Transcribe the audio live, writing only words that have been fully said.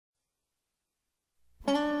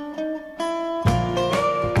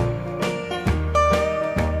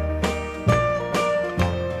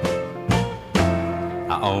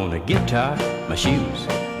guitar, my shoes,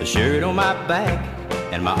 the shirt on my back,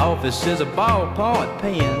 and my office is a ballpoint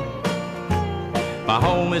pen. My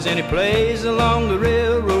home is any place along the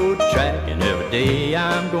railroad track, and every day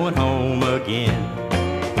I'm going home again.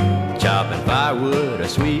 Chopping firewood or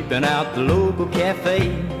sweeping out the local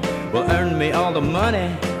cafe will earn me all the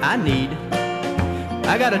money I need.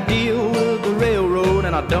 I got a deal with the railroad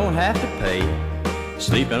and I don't have to pay,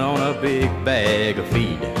 sleeping on a big bag of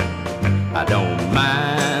feed. I don't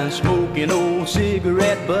mind smoking old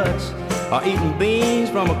cigarette butts or eating beans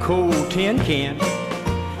from a cold tin can.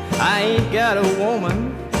 I ain't got a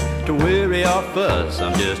woman to worry or fuss,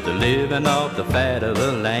 I'm just a living off the fat of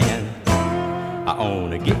the land. I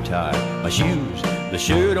own a guitar, my shoes, the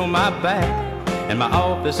shirt on my back, and my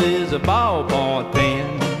office is a ballpoint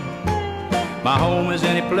pen. My home is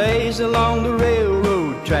any place along the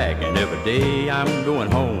railroad track, and every day I'm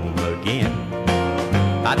going home again.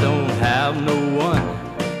 I don't have no one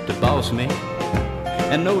to boss me,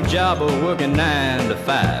 and no job of working 9 to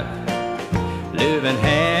 5. Living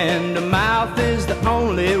hand to mouth is the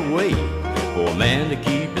only way for a man to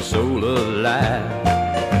keep his soul alive.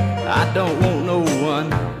 I don't want no one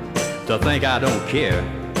to think I don't care,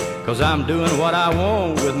 'cause I'm doing what I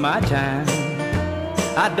want with my time.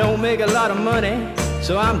 I don't make a lot of money,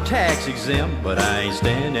 so I'm tax exempt, but I ain't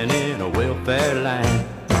standing in a welfare line.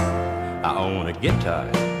 I own a guitar,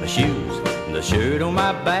 my shoes, and the shirt on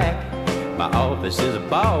my back. My office is a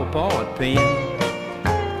ballpoint pen.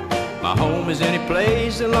 My home is any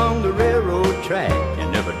place along the railroad track,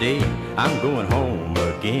 and every day I'm going home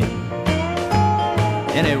again.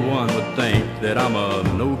 Anyone would think that I'm a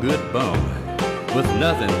no-good bum with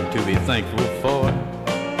nothing to be thankful for,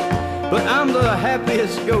 but I'm the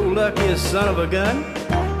happiest-go-luckiest son of a gun,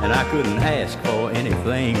 and I couldn't ask for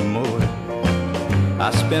anything more.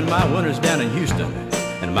 I spend my winters down in Houston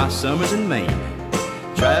and my summers in Maine,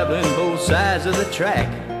 traveling both sides of the track.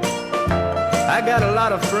 I got a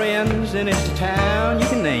lot of friends in each town you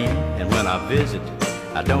can name, and when I visit,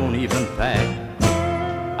 I don't even pack.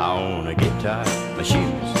 I own a guitar, my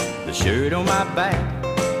shoes, the shirt on my back,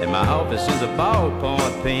 and my office is a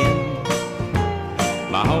ballpoint pen.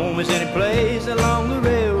 My home is any place along the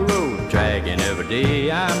railroad track, and every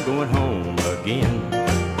day I'm going home again.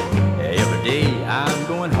 Every day I'm